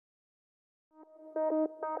Well,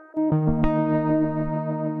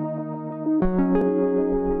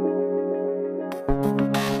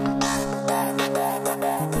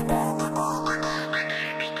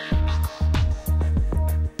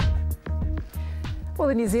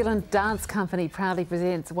 the New Zealand Dance Company proudly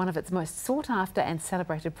presents one of its most sought-after and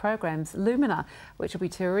celebrated programs, Lumina, which will be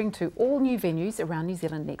touring to all new venues around New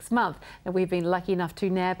Zealand next month. Now, we've been lucky enough to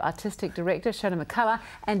nab Artistic Director Shona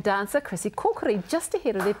and dancer Chrissy just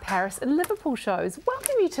ahead of their Paris and Liverpool shows.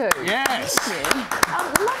 Welcome, you two. Yes.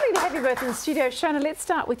 Lovely to have you both in the studio. Shona, let's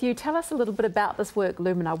start with you. Tell us a little bit about this work,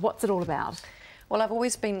 Lumina. What's it all about? Well, I've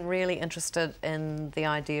always been really interested in the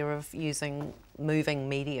idea of using moving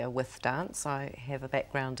media with dance. I have a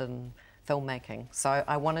background in filmmaking, so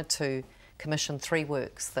I wanted to commission 3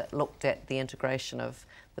 works that looked at the integration of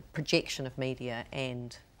the projection of media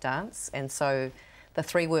and dance. And so the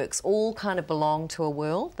 3 works all kind of belong to a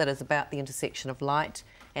world that is about the intersection of light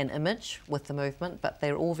and image with the movement, but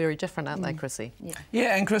they're all very different, aren't they, Chrissy?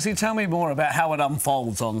 Yeah, and Chrissy, tell me more about how it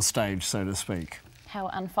unfolds on stage, so to speak. How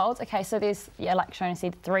it unfolds. Okay, so there's, like Shona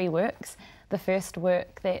said, 3 works. The first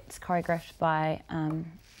work that's choreographed by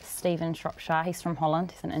Stephen Shropshire, he's from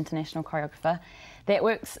Holland, he's an international choreographer. That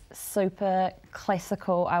work's super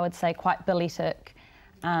classical, I would say, quite balletic,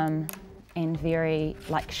 and very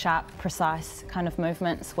sharp, precise kind of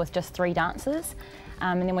movements with just 3 dancers.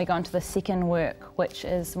 And then we go into the second work, which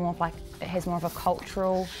is more of it has more of a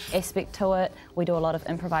cultural aspect to it. We do a lot of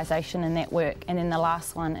improvisation in that work. And then the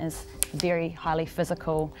last one is very highly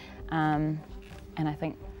physical, and I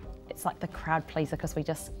think it's like the crowd pleaser because we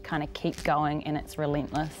just kind of keep going and it's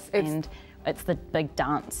relentless, and it's the big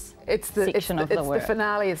dance section of the work. It's the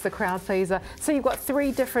finale, it's the crowd pleaser. So you've got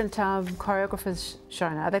 3 different choreographers,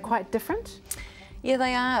 Shona. Are they quite different? Yeah,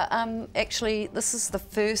 they are. Actually, this is the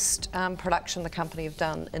first production the company have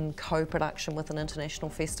done in co-production with an international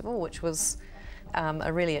festival, which was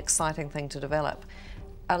a really exciting thing to develop.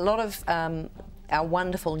 A lot of our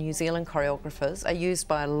wonderful New Zealand choreographers are used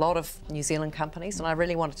by a lot of New Zealand companies, and I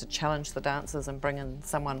really wanted to challenge the dancers and bring in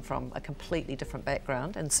someone from a completely different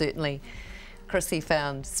background. And certainly Chrissy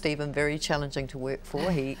found Stephen very challenging to work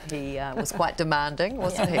for. He was quite demanding,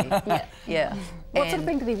 wasn't he? Yeah. What sort of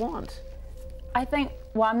thing did he want? I think,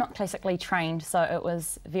 well, I'm not classically trained, so it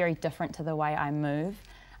was very different to the way I move,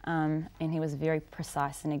 and he was very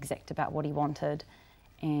precise and exact about what he wanted,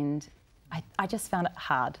 and I just found it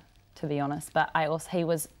hard, to be honest. But he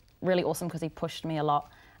was really awesome because he pushed me a lot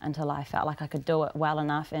until I felt like I could do it well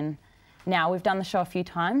enough. And now we've done the show a few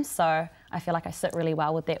times, so I feel like I sit really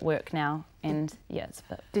well with that work now. And yeah, it's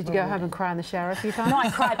a bit. Did you go home and cry in the shower a few times? No, I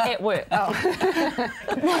cried at work. Oh.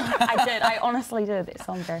 I did. I honestly did. It's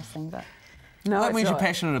so embarrassing, but. No, that means you're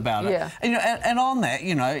passionate about it. Yeah. And on that,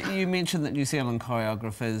 you mentioned that New Zealand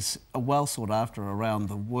choreographers are well sought after around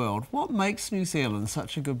the world. What makes New Zealand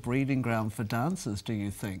such a good breeding ground for dancers, do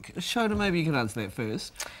you think? Shona, maybe you can answer that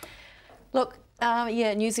first. Look,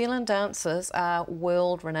 yeah, New Zealand dancers are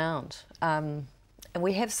world-renowned. And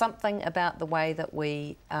we have something about the way that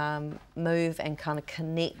we move and kind of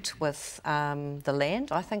connect with the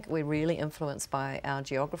land. I think we're really influenced by our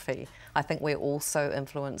geography. I think we're also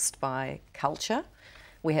influenced by culture.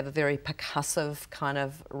 We have a very percussive kind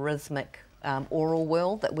of rhythmic oral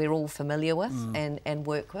world that we're all familiar with and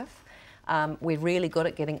work with. We're really good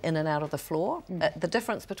at getting in and out of the floor. The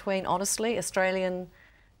difference between, honestly, Australian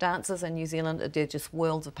dancers and New Zealand, they're just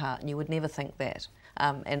worlds apart, and you would never think that.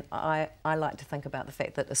 And I like to think about the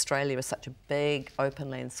fact that Australia is such a big open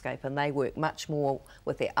landscape, and they work much more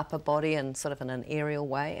with their upper body and sort of in an aerial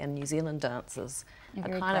way, and New Zealand dancers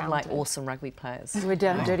are kind of like awesome rugby players. We're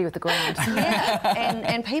down and dirty with the ground. Yeah,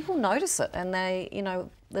 and people notice it, and they,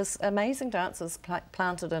 there's amazing dancers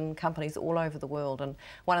planted in companies all over the world. And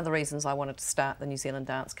one of the reasons I wanted to start the New Zealand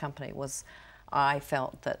Dance Company was I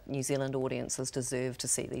felt that New Zealand audiences deserve to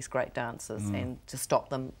see these great dancers and to stop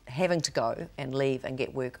them having to go and leave and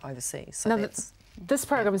get work overseas. So now, this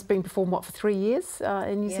program has been performed, what, for 3 years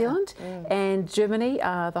in New Zealand and Germany,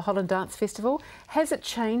 the Holland Dance Festival. Has it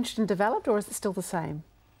changed and developed, or is it still the same?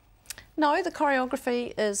 No, the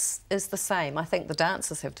choreography is the same. I think the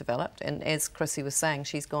dancers have developed, and as Chrissy was saying,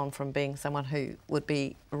 she's gone from being someone who would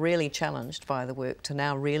be really challenged by the work to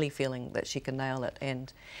now really feeling that she can nail it.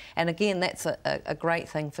 And again, that's a great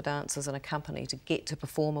thing for dancers in a company, to get to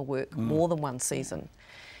perform a work more than one season.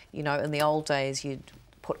 In the old days, you'd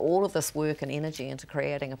put all of this work and energy into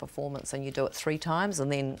creating a performance, and you do it 3 times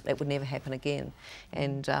and then it would never happen again.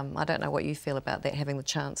 And I don't know what you feel about that, having the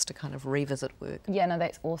chance to kind of revisit work. Yeah, no,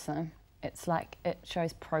 that's awesome. it's like it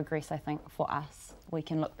shows progress, I think, for us. We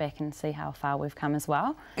can look back and see how far we've come as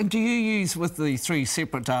well. And do you use, with the 3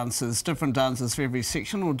 separate dancers, different dancers for every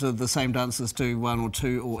section, or do the same dancers do 1 or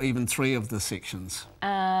 2 or even 3 of the sections?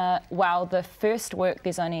 Well, the first work,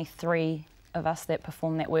 there's only 3 of us that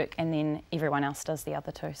perform that work, and then everyone else does the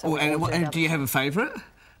other 2. So and do you have a favourite?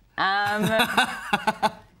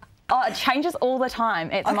 Oh, it changes all the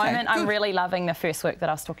time. At the moment, good. I'm really loving the first work that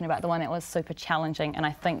I was talking about, the one that was super challenging, and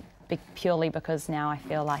I think purely because now I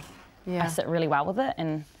feel like I sit really well with it,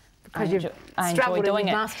 and I enjoy doing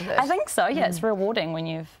it. I think so, yeah. It's rewarding when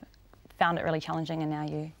you've found it really challenging and now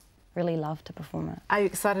you really love to perform it. Are you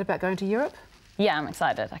excited about going to Europe? Yeah, I'm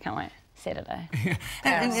excited. I can't wait. Saturday.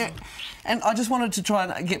 And I just wanted to try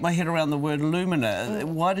and get my head around the word Lumina.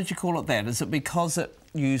 Why did you call it that? Is it because it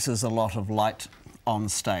uses a lot of light on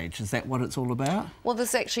stage? Is that what it's all about? Well,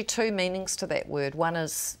 there's actually 2 meanings to that word. One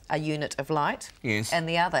is a unit of light, yes, and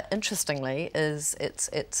the other, interestingly, is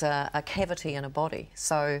it's a cavity in a body.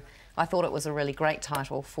 So I thought it was a really great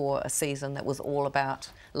title for a season that was all about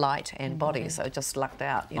light and body, so it just lucked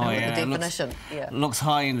out, you know, with the definition. Looks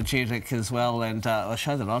high energetic as well, and a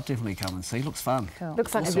show that I'll definitely come and see. Looks fun. Cool.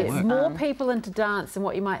 Looks like it gets more people into dance than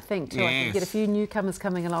what you might think too. Yes. I think you get a few newcomers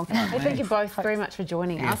coming along. Well, thank you both very much for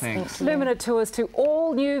joining us. Thanks. Lumina tours to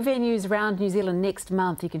all new venues around New Zealand next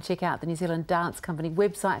month. You can check out the New Zealand Dance Company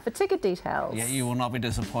website for ticket details. Yeah, you will not be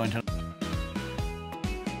disappointed.